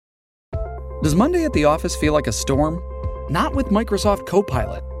Does Monday at the office feel like a storm? Not with Microsoft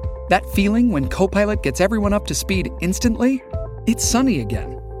Copilot. That feeling when Copilot gets everyone up to speed instantly? It's sunny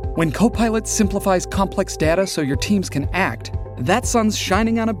again. When Copilot simplifies complex data so your teams can act, that sun's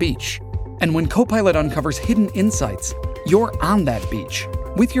shining on a beach. And when Copilot uncovers hidden insights, you're on that beach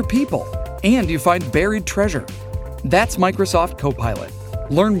with your people, and you find buried treasure. That's Microsoft Copilot.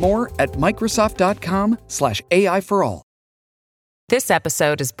 Learn more at Microsoft.com/AI for all. This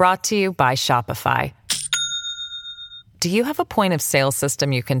episode is brought to you by Shopify. Do you have a point of sale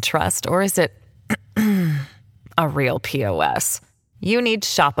system you can trust, or is it a real POS? You need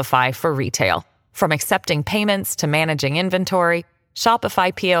Shopify for retail. From accepting payments to managing inventory,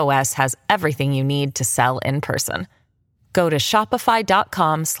 Shopify POS has everything you need to sell in person. Go to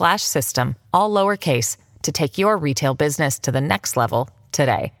shopify.com/system, all lowercase, to take your retail business to the next level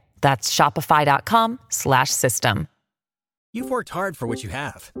today. That's shopify.com/system. You've worked hard for what you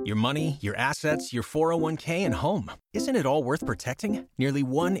have. Your money, your assets, your 401k, and home. Isn't it all worth protecting? Nearly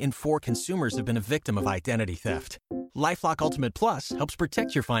 1 in 4 consumers have been a victim of identity theft. LifeLock Ultimate Plus helps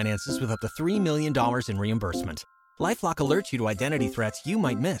protect your finances with up to $3 million in reimbursement. LifeLock alerts you to identity threats you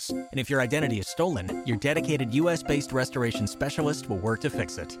might miss. And if your identity is stolen, your dedicated U.S.-based restoration specialist will work to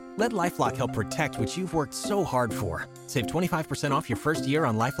fix it. Let LifeLock help protect what you've worked so hard for. Save 25% off your first year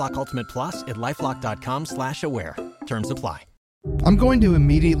on LifeLock Ultimate Plus at LifeLock.com/aware. Terms apply. I'm going to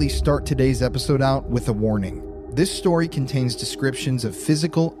immediately start today's episode out with a warning. This story contains descriptions of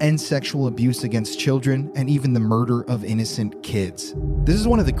physical and sexual abuse against children and even the murder of innocent kids. This is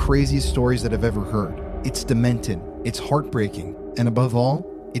one of the craziest stories that I've ever heard. It's demented, it's heartbreaking, and above all,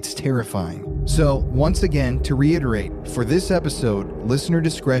 it's terrifying. So, once again, to reiterate, for this episode, listener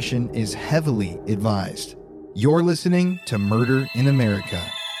discretion is heavily advised. You're listening to Murder in America.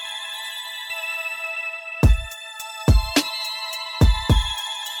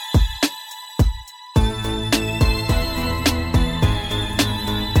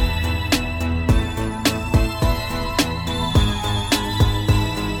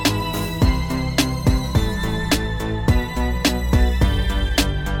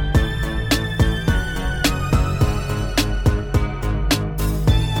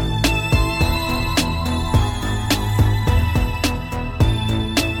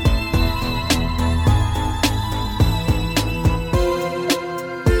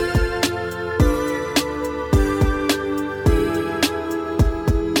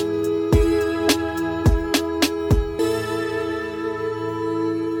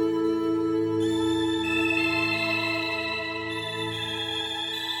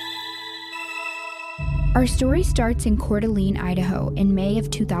 Our story starts in Coeur d'Alene, Idaho, in May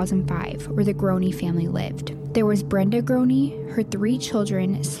of 2005, where the Groene family lived. There was Brenda Groene, her 3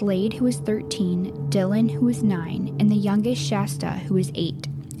 children, Slade, who was 13, Dylan, who was 9, and the youngest, Shasta, who was 8,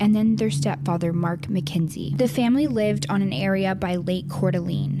 and then their stepfather, Mark McKenzie. The family lived on an area by Lake Coeur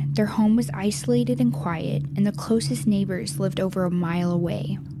d'Alene. Their home was isolated and quiet, and the closest neighbors lived over a mile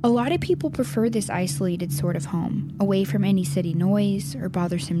away. A lot of people prefer this isolated sort of home, away from any city noise or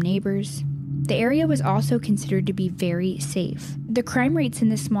bothersome neighbors. The area was also considered to be very safe. The crime rates in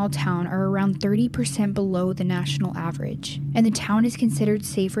this small town are around 30% below the national average, and the town is considered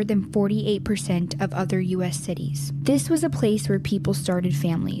safer than 48% of other U.S. cities. This was a place where people started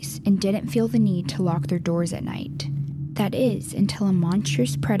families and didn't feel the need to lock their doors at night. That is, until a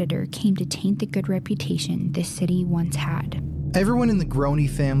monstrous predator came to taint the good reputation this city once had. Everyone in the Groene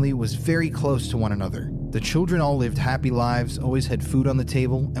family was very close to one another. The children all lived happy lives, always had food on the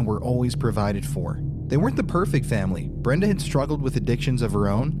table, and were always provided for. They weren't the perfect family. Brenda had struggled with addictions of her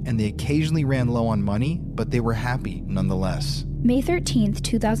own, and they occasionally ran low on money, but they were happy nonetheless. May 13th,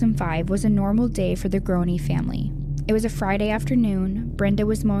 2005 was a normal day for the Groene family. It was a Friday afternoon, Brenda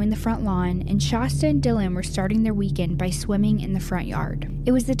was mowing the front lawn, and Shasta and Dylan were starting their weekend by swimming in the front yard.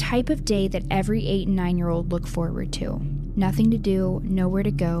 It was the type of day that every 8 and 9-year-old looked forward to. Nothing to do, nowhere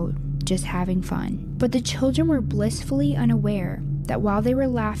to go, just having fun. But the children were blissfully unaware that while they were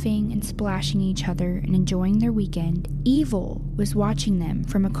laughing and splashing each other and enjoying their weekend, evil was watching them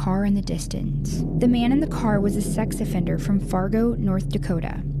from a car in the distance. The man in the car was a sex offender from Fargo, North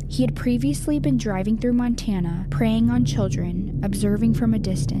Dakota. He had previously been driving through Montana, preying on children, observing from a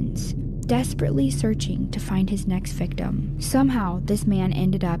distance, desperately searching to find his next victim. Somehow, this man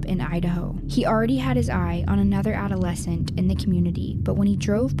ended up in Idaho. He already had his eye on another adolescent in the community, but when he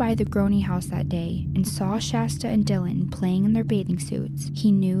drove by the Groene house that day and saw Shasta and Dylan playing in their bathing suits,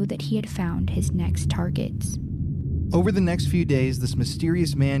 he knew that he had found his next targets. Over the next few days, this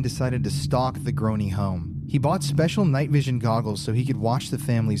mysterious man decided to stalk the Groene home. He bought special night vision goggles so he could watch the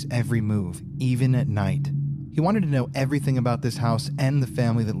family's every move, even at night. He wanted to know everything about this house and the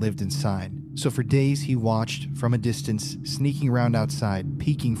family that lived inside. So for days he watched from a distance, sneaking around outside,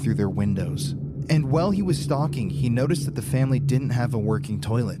 peeking through their windows. And while he was stalking, he noticed that the family didn't have a working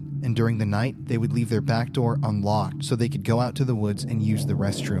toilet. And during the night, they would leave their back door unlocked so they could go out to the woods and use the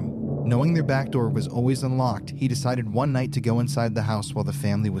restroom. Knowing their back door was always unlocked, he decided one night to go inside the house while the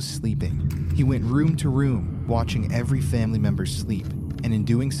family was sleeping. He went room to room, watching every family member sleep. And in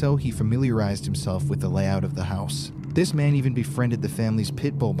doing so, he familiarized himself with the layout of the house. This man even befriended the family's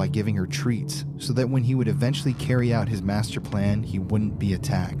pit bull by giving her treats, so that when he would eventually carry out his master plan, he wouldn't be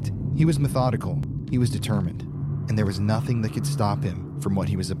attacked. He was methodical, he was determined, and there was nothing that could stop him from what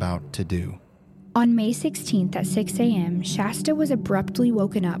he was about to do. On May 16th at 6 a.m., Shasta was abruptly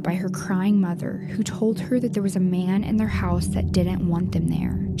woken up by her crying mother, who told her that there was a man in their house that didn't want them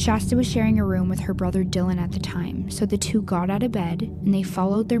there. Shasta was sharing a room with her brother Dylan at the time, so the two got out of bed and they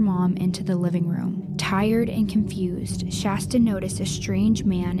followed their mom into the living room. Tired and confused, Shasta noticed a strange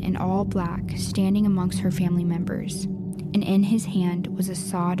man in all black standing amongst her family members, and in his hand was a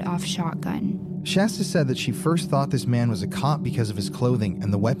sawed-off shotgun. Shasta said that she first thought this man was a cop because of his clothing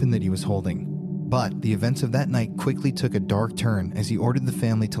and the weapon that he was holding. But the events of that night quickly took a dark turn as he ordered the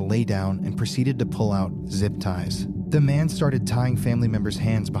family to lay down and proceeded to pull out zip ties. The man started tying family members'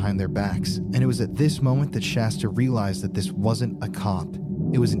 hands behind their backs, and it was at this moment that Shasta realized that this wasn't a cop.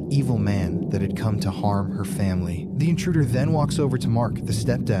 It was an evil man that had come to harm her family. The intruder then walks over to Mark, the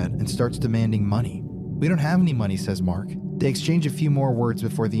stepdad, and starts demanding money. "We don't have any money," says Mark. They exchange a few more words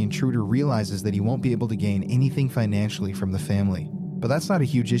before the intruder realizes that he won't be able to gain anything financially from the family. But that's not a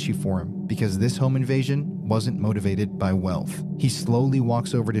huge issue for him, because this home invasion wasn't motivated by wealth. He slowly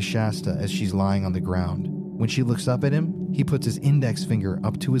walks over to Shasta as she's lying on the ground. When she looks up at him, he puts his index finger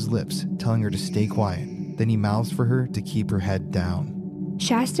up to his lips, telling her to stay quiet. Then he mouths for her to keep her head down.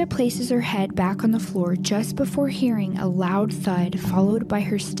 Shasta places her head back on the floor just before hearing a loud thud followed by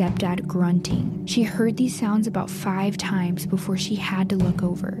her stepdad grunting. She heard these sounds about 5 times before she had to look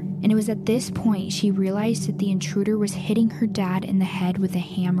over. And it was at this point she realized that the intruder was hitting her dad in the head with a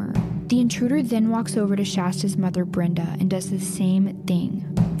hammer. The intruder then walks over to Shasta's mother, Brenda, and does the same thing.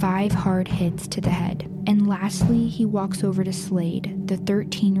 5 hard hits to the head. And lastly, he walks over to Slade, the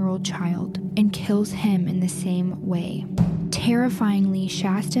 13-year-old child, and kills him in the same way. Terrifyingly,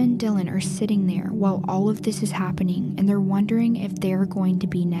 Shasta and Dylan are sitting there while all of this is happening, and they're wondering if they're going to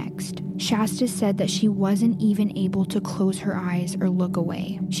be next. Shasta said that she wasn't even able to close her eyes or look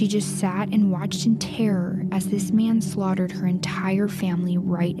away. She just sat and watched in terror as this man slaughtered her entire family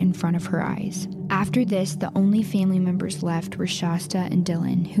right in front of her eyes. After this, the only family members left were Shasta and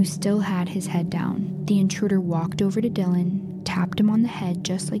Dylan, who still had his head down. The intruder walked over to Dylan, tapped him on the head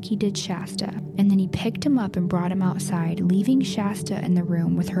just like he did Shasta, and then he picked him up and brought him outside, leaving Shasta in the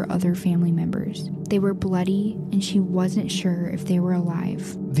room with her other family members. They were bloody, and she wasn't sure if they were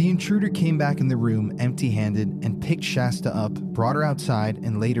alive. The intruder came back in the room empty-handed and picked Shasta up, brought her outside,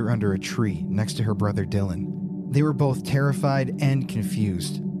 and laid her under a tree next to her brother Dylan. They were both terrified and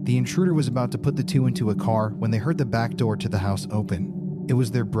confused. The intruder was about to put the two into a car when they heard the back door to the house open. It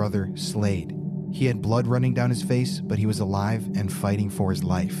was their brother, Slade. He had blood running down his face, but he was alive and fighting for his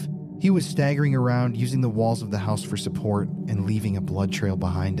life. He was staggering around, using the walls of the house for support and leaving a blood trail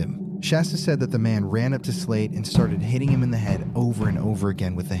behind him. Shasta said that the man ran up to Slade and started hitting him in the head over and over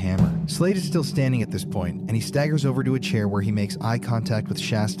again with a hammer. Slade is still standing at this point, and he staggers over to a chair where he makes eye contact with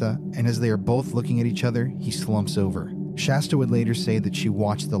Shasta, and as they are both looking at each other, he slumps over. Shasta would later say that she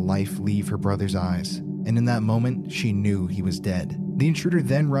watched the life leave her brother's eyes, and in that moment, she knew he was dead. The intruder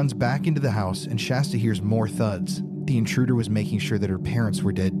then runs back into the house, and Shasta hears more thuds. The intruder was making sure that her parents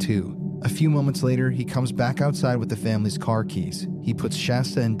were dead too. A few moments later, he comes back outside with the family's car keys. He puts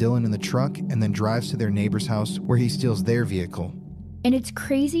Shasta and Dylan in the truck and then drives to their neighbor's house where he steals their vehicle. And it's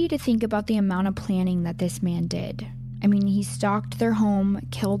crazy to think about the amount of planning that this man did. I mean, he stalked their home,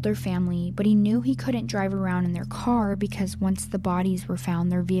 killed their family, but he knew he couldn't drive around in their car because once the bodies were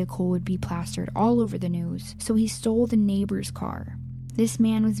found, their vehicle would be plastered all over the news. So he stole the neighbor's car. This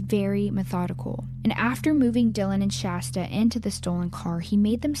man was very methodical. And after moving Dylan and Shasta into the stolen car, he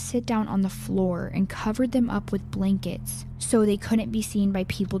made them sit down on the floor and covered them up with blankets so they couldn't be seen by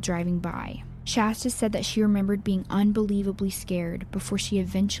people driving by. Shasta said that she remembered being unbelievably scared before she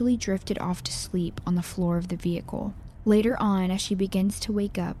eventually drifted off to sleep on the floor of the vehicle. Later on, as she begins to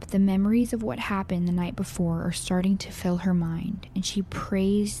wake up, the memories of what happened the night before are starting to fill her mind, and she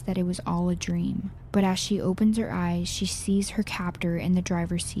prays that it was all a dream. But as she opens her eyes, she sees her captor in the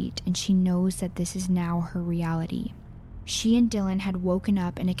driver's seat, and she knows that this is now her reality. She and Dylan had woken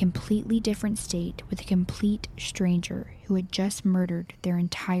up in a completely different state with a complete stranger who had just murdered their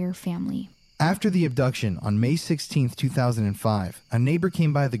entire family. After the abduction on May 16, 2005, a neighbor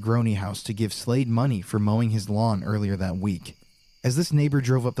came by the Groene house to give Slade money for mowing his lawn earlier that week. As this neighbor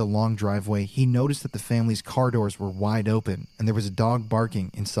drove up the long driveway, he noticed that the family's car doors were wide open and there was a dog barking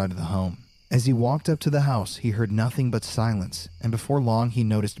inside of the home. As he walked up to the house, he heard nothing but silence, and before long he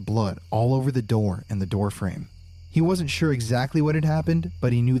noticed blood all over the door and the doorframe. He wasn't sure exactly what had happened,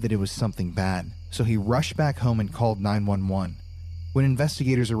 but he knew that it was something bad, so he rushed back home and called 911. When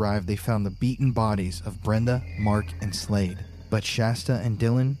investigators arrived, they found the beaten bodies of Brenda, Mark, and Slade, but Shasta and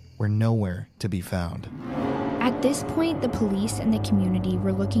Dylan were nowhere to be found. At this point, the police and the community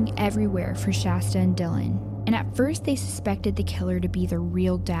were looking everywhere for Shasta and Dylan, and at first they suspected the killer to be their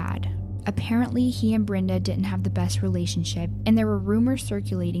real dad. Apparently, he and Brenda didn't have the best relationship, and there were rumors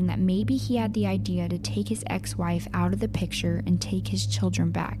circulating that maybe he had the idea to take his ex-wife out of the picture and take his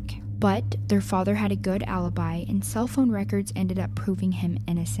children back. But their father had a good alibi, and cell phone records ended up proving him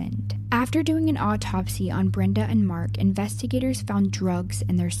innocent. After doing an autopsy on Brenda and Mark, investigators found drugs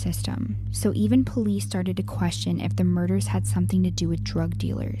in their system. So even police started to question if the murders had something to do with drug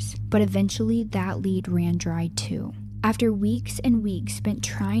dealers. But eventually, that lead ran dry too. After weeks and weeks spent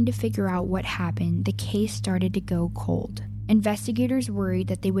trying to figure out what happened, the case started to go cold. Investigators worried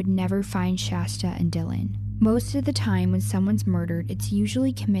that they would never find Shasta and Dylan. Most of the time when someone's murdered, it's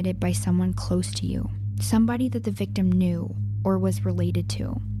usually committed by someone close to you, somebody that the victim knew or was related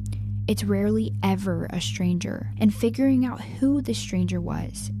to. It's rarely ever a stranger, and figuring out who the stranger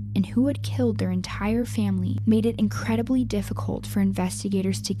was and who had killed their entire family made it incredibly difficult for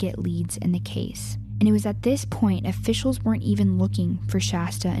investigators to get leads in the case. And it was at this point officials weren't even looking for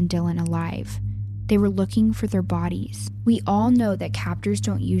Shasta and Dylan alive. They were looking for their bodies. We all know that captors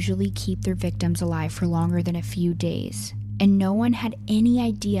don't usually keep their victims alive for longer than a few days, and no one had any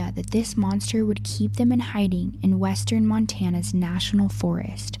idea that this monster would keep them in hiding in western Montana's national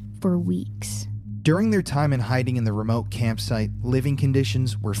forest for weeks. During their time in hiding in the remote campsite, living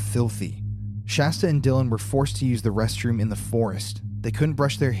conditions were filthy. Shasta and Dylan were forced to use the restroom in the forest. They couldn't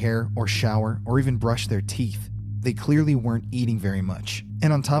brush their hair or shower or even brush their teeth. They clearly weren't eating very much.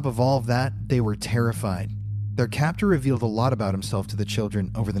 And on top of all of that, they were terrified. Their captor revealed a lot about himself to the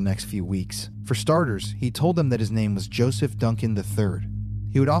children over the next few weeks. For starters, he told them that his name was Joseph Duncan III.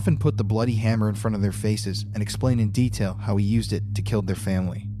 He would often put the bloody hammer in front of their faces and explain in detail how he used it to kill their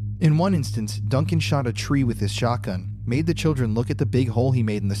family. In one instance, Duncan shot a tree with his shotgun, made the children look at the big hole he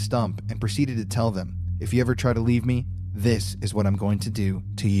made in the stump, and proceeded to tell them, "If you ever try to leave me, this is what I'm going to do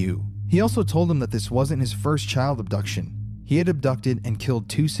to you." He also told them that this wasn't his first child abduction. He had abducted and killed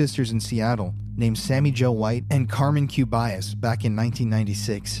two sisters in Seattle named Sammy Jo White and Carmen Cubias back in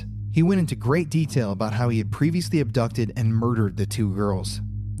 1996. He went into great detail about how he had previously abducted and murdered the two girls.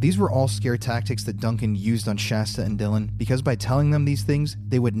 These were all scare tactics that Duncan used on Shasta and Dylan because by telling them these things,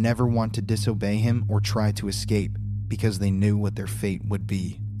 they would never want to disobey him or try to escape because they knew what their fate would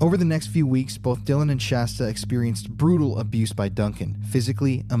be. Over the next few weeks, both Dylan and Shasta experienced brutal abuse by Duncan,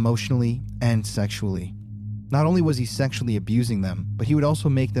 physically, emotionally, and sexually. Not only was he sexually abusing them, but he would also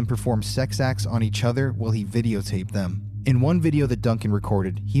make them perform sex acts on each other while he videotaped them. In one video that Duncan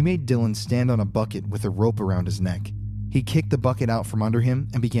recorded, he made Dylan stand on a bucket with a rope around his neck. He kicked the bucket out from under him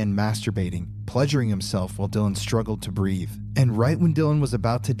and began masturbating, pleasuring himself while Dylan struggled to breathe. And right when Dylan was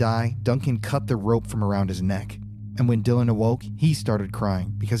about to die, Duncan cut the rope from around his neck. And when Dylan awoke, he started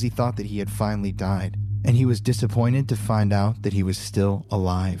crying because he thought that he had finally died. And he was disappointed to find out that he was still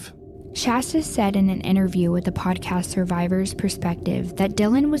alive. Shasta said in an interview with the podcast Survivor's Perspective that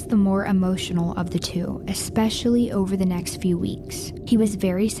Dylan was the more emotional of the two, especially over the next few weeks. He was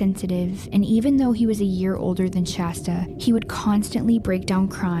very sensitive, and even though he was a year older than Shasta, he would constantly break down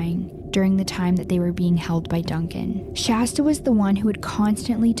crying during the time that they were being held by Duncan. Shasta was the one who would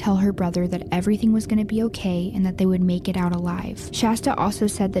constantly tell her brother that everything was going to be okay and that they would make it out alive. Shasta also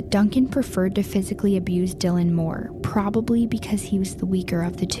said that Duncan preferred to physically abuse Dylan more, probably because he was the weaker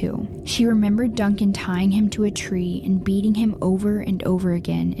of the two. She remembered Duncan tying him to a tree and beating him over and over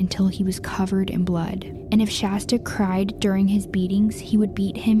again until he was covered in blood. And if Shasta cried during his beatings, he would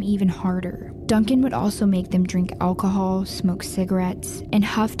beat him even harder. Duncan would also make them drink alcohol, smoke cigarettes, and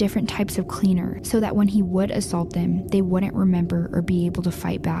huff different types of cleaner so that when he would assault them, they wouldn't remember or be able to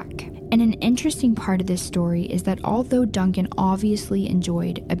fight back. And an interesting part of this story is that although Duncan obviously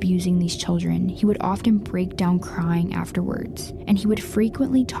enjoyed abusing these children, he would often break down crying afterwards, and he would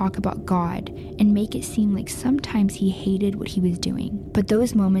frequently talk about God and make it seem like sometimes he hated what he was doing. But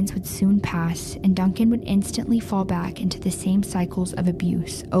those moments would soon pass, and Duncan would instantly fall back into the same cycles of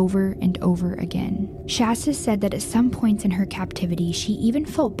abuse over and over again. Shasta said that at some points in her captivity, she even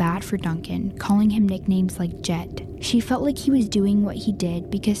felt bad for Duncan, calling him nicknames like Jet. She felt like he was doing what he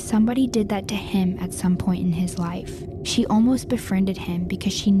did because somebody somebody did that to him at some point in his life. She almost befriended him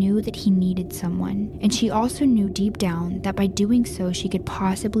because she knew that he needed someone, and she also knew deep down that by doing so she could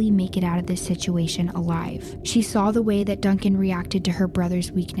possibly make it out of this situation alive. She saw the way that Duncan reacted to her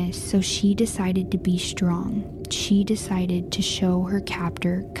brother's weakness, so she decided to be strong. She decided to show her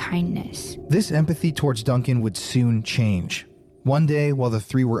captor kindness. This empathy towards Duncan would soon change. One day, while the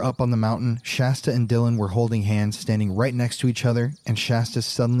three were up on the mountain, Shasta and Dylan were holding hands standing right next to each other, and Shasta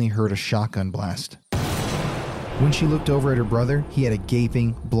suddenly heard a shotgun blast. When she looked over at her brother, he had a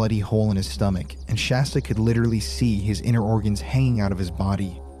gaping, bloody hole in his stomach, and Shasta could literally see his inner organs hanging out of his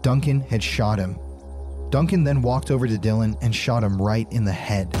body. Duncan had shot him. Duncan then walked over to Dylan and shot him right in the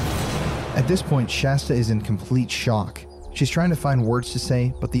head. At this point, Shasta is in complete shock. She's trying to find words to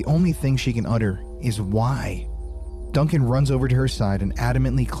say, but the only thing she can utter is why. Duncan runs over to her side and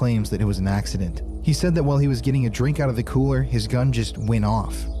adamantly claims that it was an accident. He said that while he was getting a drink out of the cooler, his gun just went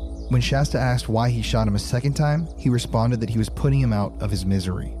off. When Shasta asked why he shot him a second time, he responded that he was putting him out of his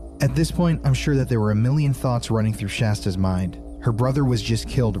misery. At this point, I'm sure that there were a million thoughts running through Shasta's mind. Her brother was just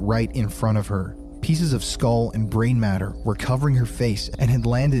killed right in front of her. Pieces of skull and brain matter were covering her face and had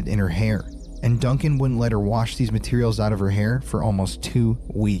landed in her hair. And Duncan wouldn't let her wash these materials out of her hair for almost 2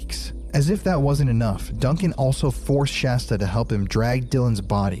 weeks. As if that wasn't enough, Duncan also forced Shasta to help him drag Dylan's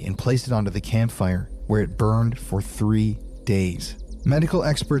body and place it onto the campfire, where it burned for 3 days. Medical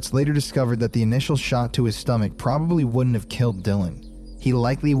experts later discovered that the initial shot to his stomach probably wouldn't have killed Dylan. He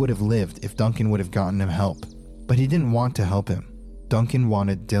likely would have lived if Duncan would have gotten him help. But he didn't want to help him. Duncan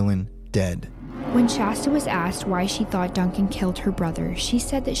wanted Dylan dead. When Shasta was asked why she thought Duncan killed her brother, she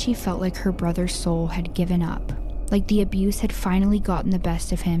said that she felt like her brother's soul had given up. Like the abuse had finally gotten the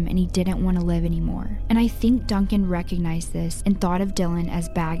best of him and he didn't want to live anymore. And I think Duncan recognized this and thought of Dylan as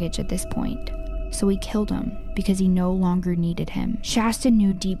baggage at this point. So he killed him because he no longer needed him. Shasta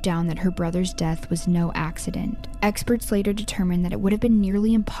knew deep down that her brother's death was no accident. Experts later determined that it would have been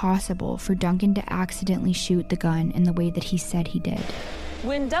nearly impossible for Duncan to accidentally shoot the gun in the way that he said he did.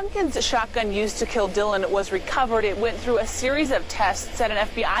 When Duncan's shotgun used to kill Dylan was recovered, it went through a series of tests at an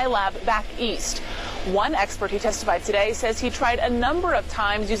FBI lab back east. One expert who testified today says he tried a number of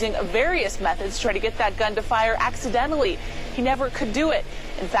times using various methods to try to get that gun to fire accidentally. He never could do it.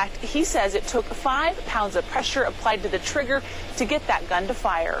 In fact, he says it took 5 pounds of pressure applied to the trigger to get that gun to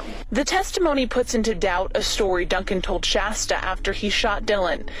fire. The testimony puts into doubt a story Duncan told Shasta after he shot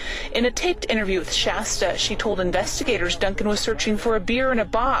Dylan. In a taped interview with Shasta, she told investigators Duncan was searching for a beer in a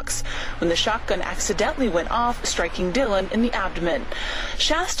box when the shotgun accidentally went off, striking Dylan in the abdomen.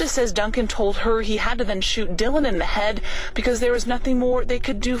 Shasta says Duncan told her he had to then shoot Dylan in the head because there was nothing more they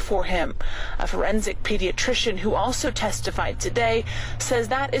could do for him. A forensic pediatrician who also testified today says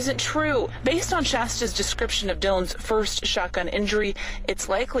that isn't true. Based on Shasta's description of Dylan's first shotgun injury, it's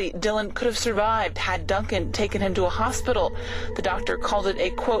likely Dylan could have survived had Duncan taken him to a hospital. The doctor called it a,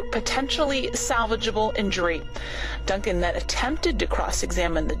 quote, potentially salvageable injury. Duncan then attempted to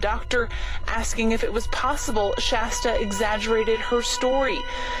cross-examine the doctor, asking if it was possible Shasta exaggerated her story.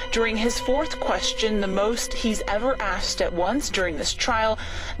 During his 4th question, the most he's ever asked at once during this trial,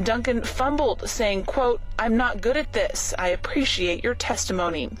 Duncan fumbled, saying, quote, I'm not good at this. I appreciate your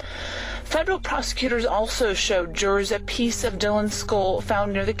testimony. Federal prosecutors also showed jurors a piece of Dylan's skull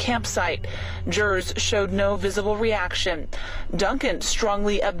found near the campsite. Jurors showed no visible reaction. Duncan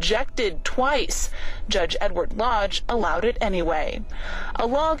strongly objected twice. Judge Edward Lodge allowed it anyway. A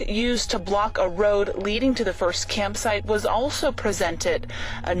log used to block a road leading to the first campsite was also presented.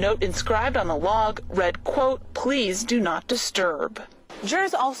 A note inscribed on the log read, quote, please do not disturb.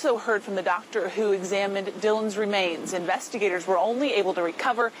 Jurors also heard from the doctor who examined Dylan's remains. Investigators were only able to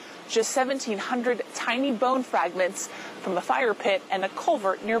recover just 1,700 tiny bone fragments from a fire pit and a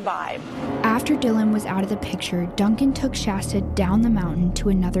culvert nearby. After Dylan was out of the picture, Duncan took Shasta down the mountain to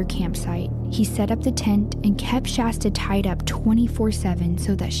another campsite. He set up the tent and kept Shasta tied up 24/7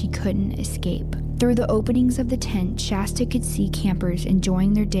 so that she couldn't escape. Through the openings of the tent, Shasta could see campers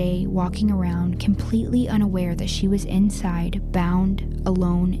enjoying their day, walking around, completely unaware that she was inside, bound,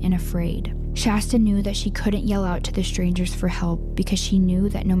 alone, and afraid. Shasta knew that she couldn't yell out to the strangers for help because she knew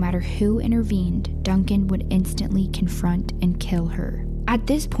that no matter who intervened, Duncan would instantly confront and kill her. At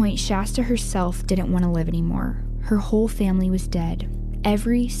this point, Shasta herself didn't want to live anymore. Her whole family was dead,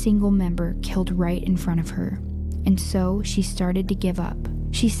 every single member killed right in front of her. And so she started to give up.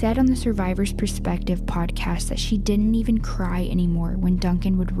 She said on the Survivor's Perspective podcast that she didn't even cry anymore when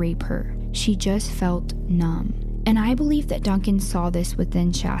Duncan would rape her. She just felt numb. And I believe that Duncan saw this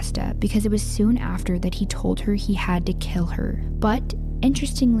within Shasta because it was soon after that he told her he had to kill her. But,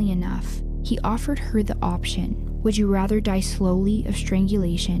 interestingly enough, he offered her the option. Would you rather die slowly of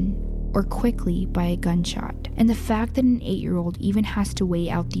strangulation, or quickly by a gunshot. And the fact that an 8-year-old even has to weigh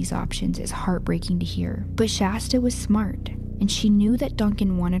out these options is heartbreaking to hear. But Shasta was smart, and she knew that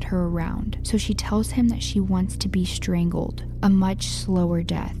Duncan wanted her around, so she tells him that she wants to be strangled, a much slower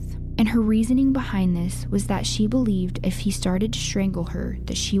death. And her reasoning behind this was that she believed if he started to strangle her,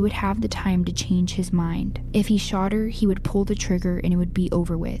 that she would have the time to change his mind. If he shot her, he would pull the trigger and it would be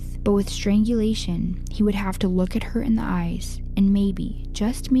over with. But with strangulation, he would have to look at her in the eyes, and maybe,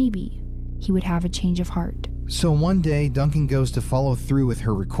 just maybe, he would have a change of heart. So one day, Duncan goes to follow through with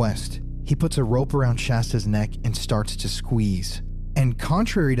her request. He puts a rope around Shasta's neck and starts to squeeze. And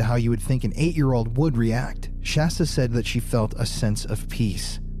contrary to how you would think an 8-year-old would react, Shasta said that she felt a sense of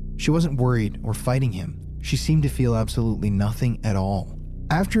peace. She wasn't worried or fighting him. She seemed to feel absolutely nothing at all.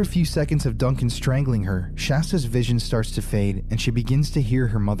 After a few seconds of Duncan strangling her, Shasta's vision starts to fade and she begins to hear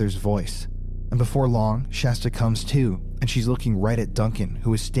her mother's voice. And before long, Shasta comes to, and she's looking right at Duncan,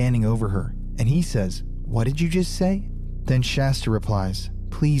 who is standing over her. And he says, "What did you just say?" Then Shasta replies,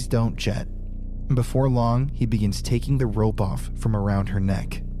 "Please don't, Jet." And before long, he begins taking the rope off from around her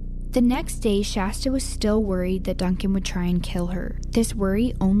neck. The next day, Shasta was still worried that Duncan would try and kill her. This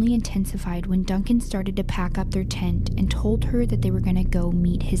worry only intensified when Duncan started to pack up their tent and told her that they were going to go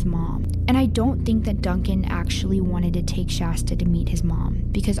meet his mom. And I don't think that Duncan actually wanted to take Shasta to meet his mom,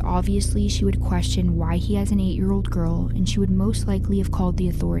 because obviously she would question why he has an 8-year-old girl, and she would most likely have called the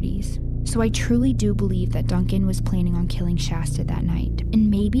authorities. So I truly do believe that Duncan was planning on killing Shasta that night. And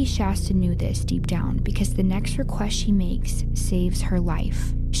maybe Shasta knew this deep down, because the next request she makes saves her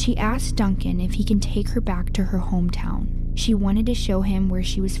life. She asked Duncan if he can take her back to her hometown. She wanted to show him where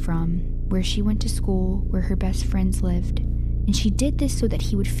she was from, where she went to school, where her best friends lived. And she did this so that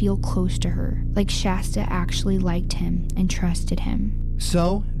he would feel close to her, like Shasta actually liked him and trusted him.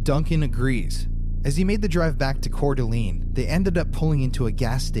 So, Duncan agrees. As he made the drive back to Coeur d'Alene, they ended up pulling into a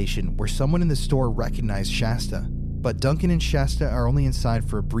gas station where someone in the store recognized Shasta. But Duncan and Shasta are only inside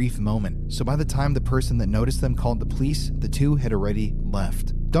for a brief moment, so by the time the person that noticed them called the police, the two had already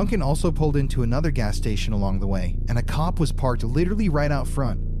left. Duncan also pulled into another gas station along the way, and a cop was parked literally right out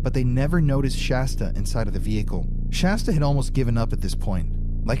front, but they never noticed Shasta inside of the vehicle. Shasta had almost given up at this point,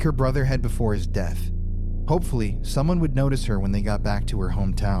 like her brother had before his death. Hopefully, someone would notice her when they got back to her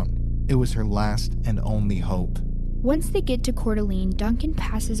hometown. It was her last and only hope. Once they get to Coeur d'Alene, Duncan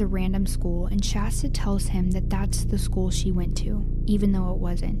passes a random school and Shasta tells him that that's the school she went to, even though it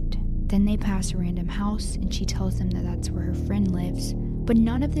wasn't. Then they pass a random house and she tells him that that's where her friend lives, but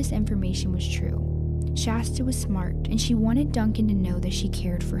none of this information was true. Shasta was smart and she wanted Duncan to know that she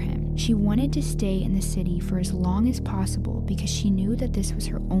cared for him. She wanted to stay in the city for as long as possible because she knew that this was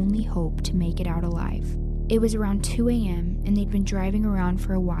her only hope to make it out alive. It was around 2 a.m. and they'd been driving around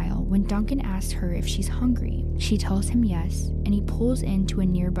for a while when Duncan asks her if she's hungry. She tells him yes, and he pulls into a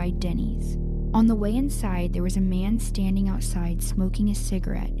nearby Denny's. On the way inside, there was a man standing outside smoking a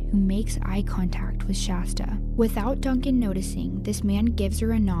cigarette who makes eye contact with Shasta. Without Duncan noticing, this man gives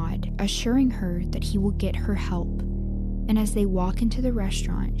her a nod, assuring her that he will get her help. And as they walk into the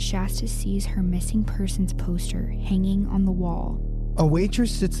restaurant, Shasta sees her missing persons poster hanging on the wall. A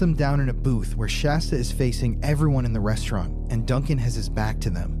waitress sits them down in a booth where Shasta is facing everyone in the restaurant, and Duncan has his back to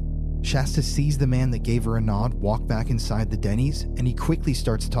them. Shasta sees the man that gave her a nod walk back inside the Denny's, and he quickly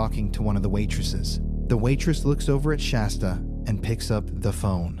starts talking to one of the waitresses. The waitress looks over at Shasta and picks up the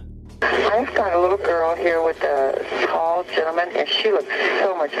phone. I've got a little girl here with a tall gentleman, and she looks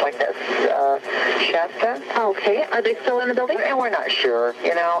so much like this Shasta. Okay, are they still in the building? And we're not sure.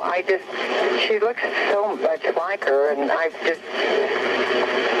 You know, she looks so much like her, and I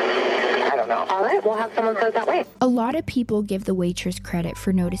don't know. All right, we'll have someone go that way. A lot of people give the waitress credit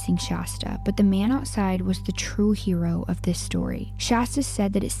for noticing Shasta, but the man outside was the true hero of this story. Shasta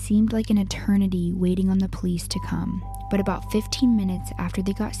said that it seemed like an eternity waiting on the police to come. But about 15 minutes after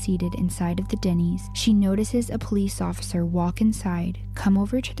they got seated inside of the Denny's, she notices a police officer walk inside, come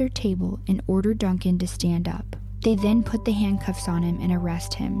over to their table, and order Duncan to stand up. They then put the handcuffs on him and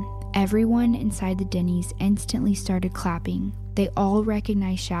arrest him. Everyone inside the Denny's instantly started clapping. They all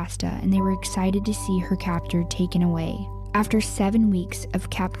recognized Shasta, and they were excited to see her captured taken away. After 7 weeks of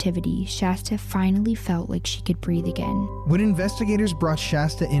captivity, Shasta finally felt like she could breathe again. When investigators brought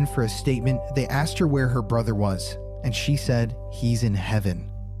Shasta in for a statement, they asked her where her brother was. And she said, he's in heaven.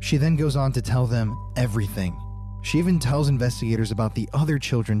 She then goes on to tell them everything. She even tells investigators about the other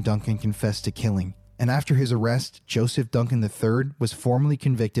children Duncan confessed to killing. And after his arrest, Joseph Duncan III was formally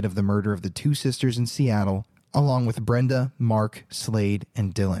convicted of the murder of the 2 sisters in Seattle, along with Brenda, Mark, Slade,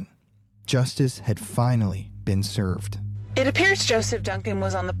 and Dylan. Justice had finally been served. It appears Joseph Duncan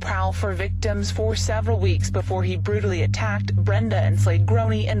was on the prowl for victims for several weeks before he brutally attacked Brenda and slayed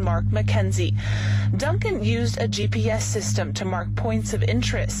Groene and Mark McKenzie. Duncan used a GPS system to mark points of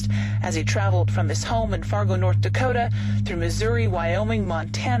interest as he traveled from his home in Fargo, North Dakota, through Missouri, Wyoming,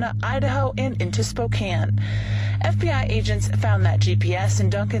 Montana, Idaho, and into Spokane. FBI agents found that GPS in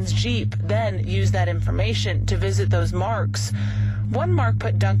Duncan's Jeep, then used that information to visit those marks. One mark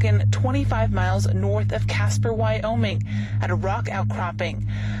put Duncan 25 miles north of Casper, Wyoming, at a rock outcropping.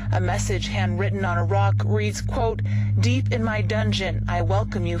 A message handwritten on a rock reads, quote, "Deep in my dungeon, I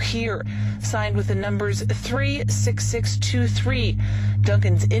welcome you here," signed with the numbers 36623,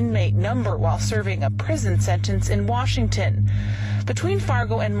 Duncan's inmate number while serving a prison sentence in Washington. Between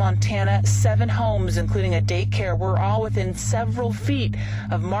Fargo and Montana, 7 homes, including a daycare, were all within several feet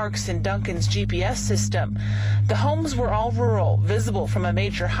of marks in Duncan's GPS system. The homes were all rural, visible from a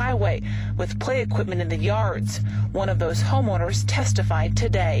major highway, with play equipment in the yards. One of those homeowners testified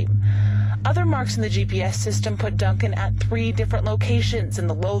today. Other marks in the GPS system put Duncan at 3 different locations in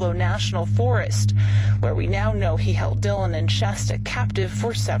the Lolo National Forest, where we now know he held Dylan and Shasta captive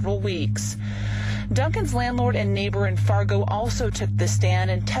for several weeks. Duncan's landlord and neighbor in Fargo also took the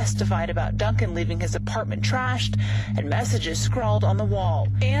stand and testified about Duncan leaving his apartment trashed and messages scrawled on the wall.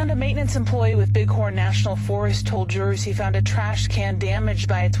 And a maintenance employee with Bighorn National Forest told jurors he found a trash can damaged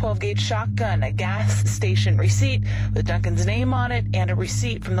by a 12-gauge shotgun, a gas station receipt with Duncan's name on it, and a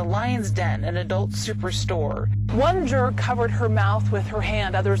receipt from the Lion's Den, an adult superstore. One juror covered her mouth with her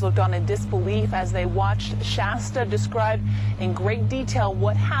hand. Others looked on in disbelief as they watched Shasta describe in great detail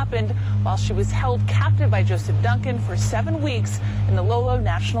what happened while she was held captive by Joseph Duncan for 7 weeks in the Lolo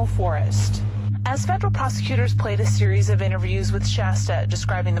National Forest. As federal prosecutors played a series of interviews with Shasta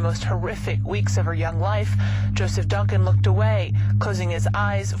describing the most horrific weeks of her young life, Joseph Duncan looked away, closing his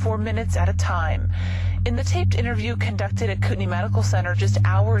eyes for minutes at a time. In the taped interview conducted at Kootenai Medical Center just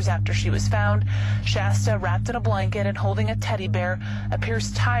hours after she was found, Shasta, wrapped in a blanket and holding a teddy bear,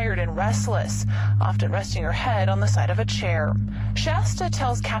 appears tired and restless, often resting her head on the side of a chair. Shasta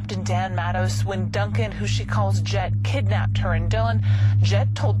tells Captain Dan Matos when Duncan, who she calls Jet, kidnapped her and Dylan,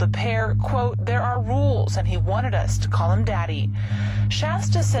 Jet told the pair, quote, "There are rules," and he wanted us to call him Daddy.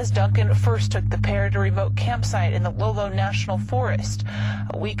 Shasta says Duncan first took the pair to a remote campsite in the Lolo National Forest.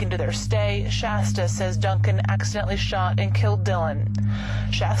 A week into their stay, Shasta says Duncan accidentally shot and killed Dylan.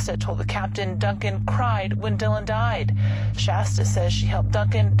 Shasta told the captain Duncan cried when Dylan died. Shasta says she helped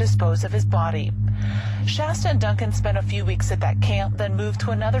Duncan dispose of his body. Shasta and Duncan spent a few weeks at that camp, then moved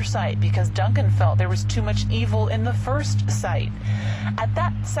to another site because Duncan felt there was too much evil in the first site. At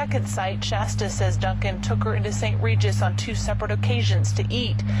that second site, Shasta says Duncan took her into St. Regis on 2 separate occasions to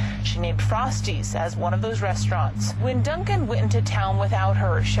eat. She named Frosty's as one of those restaurants. When Duncan went into town without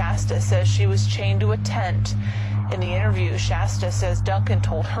her, Shasta says she was chained to a tent. In the interview, Shasta says Duncan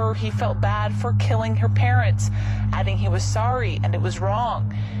told her he felt bad for killing her parents, adding he was sorry and it was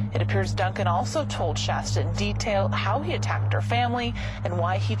wrong. It appears Duncan also told Shasta in detail how he attacked her family and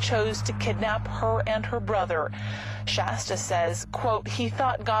why he chose to kidnap her and her brother. Shasta says, quote, "He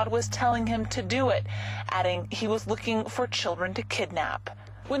thought God was telling him to do it," adding he was looking for children to kidnap.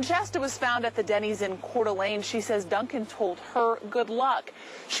 When Shasta was found at the Denny's in Coeur d'Alene, she says Duncan told her good luck.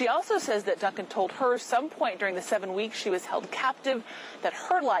 She also says that Duncan told her some point during the 7 weeks she was held captive that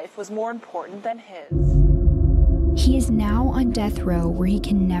her life was more important than his. He is now on death row where he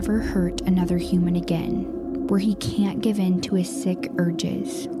can never hurt another human again, where he can't give in to his sick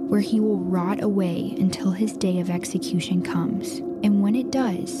urges, where he will rot away until his day of execution comes. And when it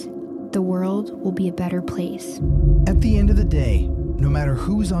does, the world will be a better place. At the end of the day, no matter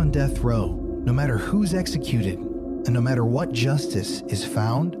who's on death row, no matter who's executed, and no matter what justice is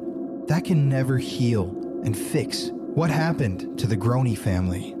found, that can never heal and fix what happened to the Groene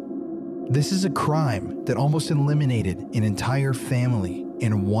family. This is a crime that almost eliminated an entire family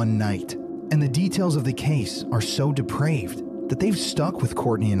in one night. And the details of the case are so depraved that they've stuck with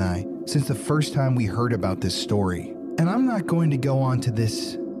Courtney and I since the first time we heard about this story. And I'm not going to go on to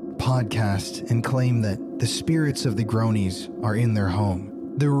this podcast and claim that the spirits of the Groenes are in their home.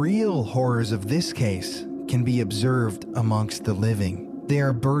 The real horrors of this case can be observed amongst the living. They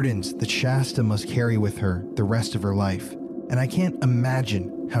are burdens that Shasta must carry with her the rest of her life. And I can't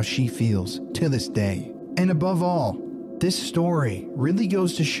imagine how she feels to this day. And above all, this story really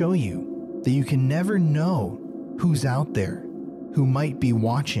goes to show you that you can never know who's out there, who might be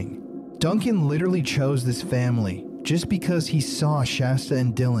watching. Duncan literally chose this family just because he saw Shasta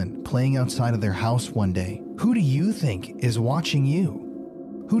and Dylan playing outside of their house one day. Who do you think is watching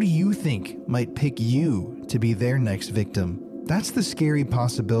you? Who do you think might pick you to be their next victim? That's the scary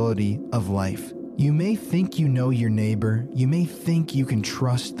possibility of life. You may think you know your neighbor. You may think you can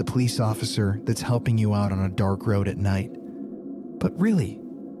trust the police officer that's helping you out on a dark road at night. But really,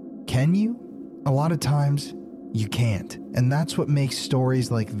 can you? A lot of times, you can't. And that's what makes stories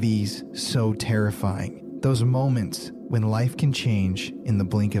like these so terrifying. Those moments when life can change in the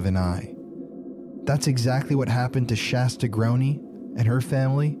blink of an eye. That's exactly what happened to Shasta Groene and her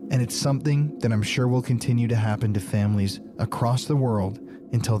family, and it's something that I'm sure will continue to happen to families across the world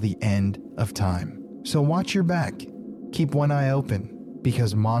until the end of time. So watch your back. Keep one eye open,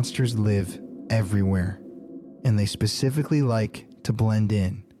 because monsters live everywhere, and they specifically like to blend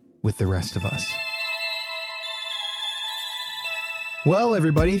in with the rest of us. Well,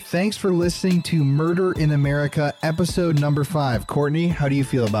 everybody, thanks for listening to Murder in America, episode number 5. Courtney, how do you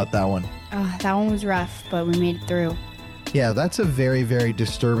feel about that one? That one was rough, but we made it through. Yeah, that's a very, very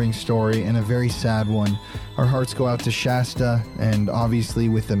disturbing story and a very sad one. Our hearts go out to Shasta, and obviously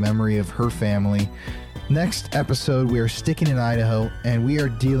with the memory of her family. Next episode, we are sticking in Idaho, and we are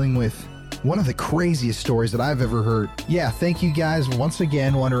dealing with one of the craziest stories that I've ever heard. Yeah, thank you guys. Once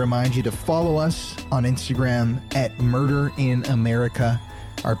again, want to remind you to follow us on Instagram at Murder in America.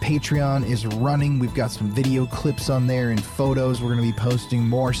 Our Patreon is running. We've got some video clips on there and photos. We're going to be posting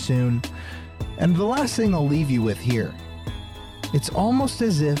more soon. And the last thing I'll leave you with here, it's almost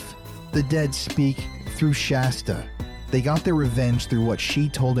as if the dead speak through Shasta. They got their revenge through what she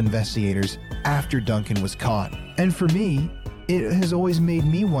told investigators after Duncan was caught. And for me, it has always made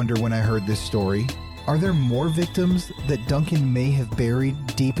me wonder when I heard this story, are there more victims that Duncan may have buried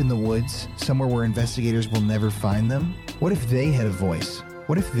deep in the woods, somewhere where investigators will never find them? What if they had a voice?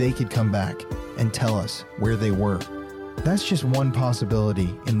 What if they could come back and tell us where they were? That's just one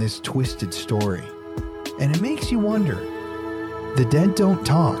possibility in this twisted story. And it makes you wonder, the dead don't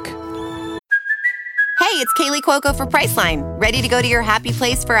talk. Hey, it's Kaylee Cuoco for Priceline. Ready to go to your happy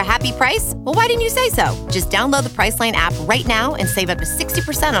place for a happy price? Well, why didn't you say so? Just download the Priceline app right now and save up to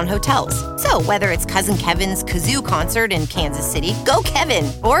 60% on hotels. So whether it's Cousin Kevin's Kazoo Concert in Kansas City, go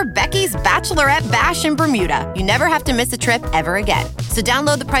Kevin, or Becky's Bachelorette Bash in Bermuda, you never have to miss a trip ever again. So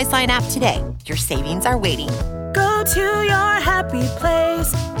download the Priceline app today. Your savings are waiting. Go to your happy place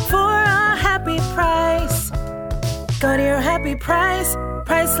for a happy price. Go to your happy price,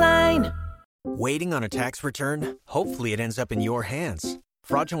 Priceline. Waiting on a tax return? Hopefully it ends up in your hands.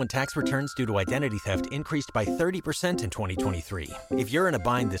 Fraudulent tax returns due to identity theft increased by 30% in 2023. If you're in a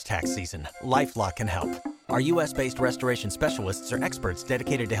bind this tax season, LifeLock can help. Our U.S.-based restoration specialists are experts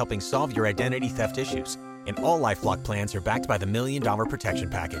dedicated to helping solve your identity theft issues. And all LifeLock plans are backed by the $1 Million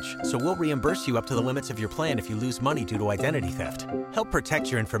Protection Package. So we'll reimburse you up to the limits of your plan if you lose money due to identity theft. Help protect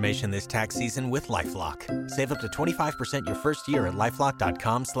your information this tax season with LifeLock. Save up to 25% your first year at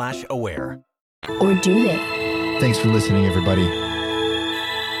LifeLock.com/aware. Or do they? Thanks for listening, everybody.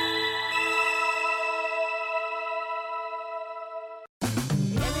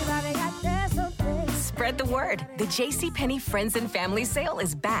 Spread the word. The JCPenney Friends and Family Sale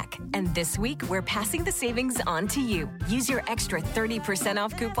is back. And this week, we're passing the savings on to you. Use your extra 30%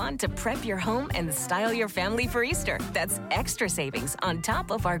 off coupon to prep your home and style your family for Easter. That's extra savings on top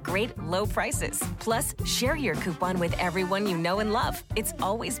of our great low prices. Plus, share your coupon with everyone you know and love. It's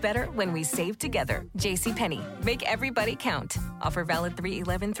always better when we save together. JCPenney. Make everybody count. Offer valid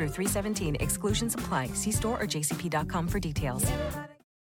 3/11 through 3/17. Exclusions apply. See store or jcp.com for details.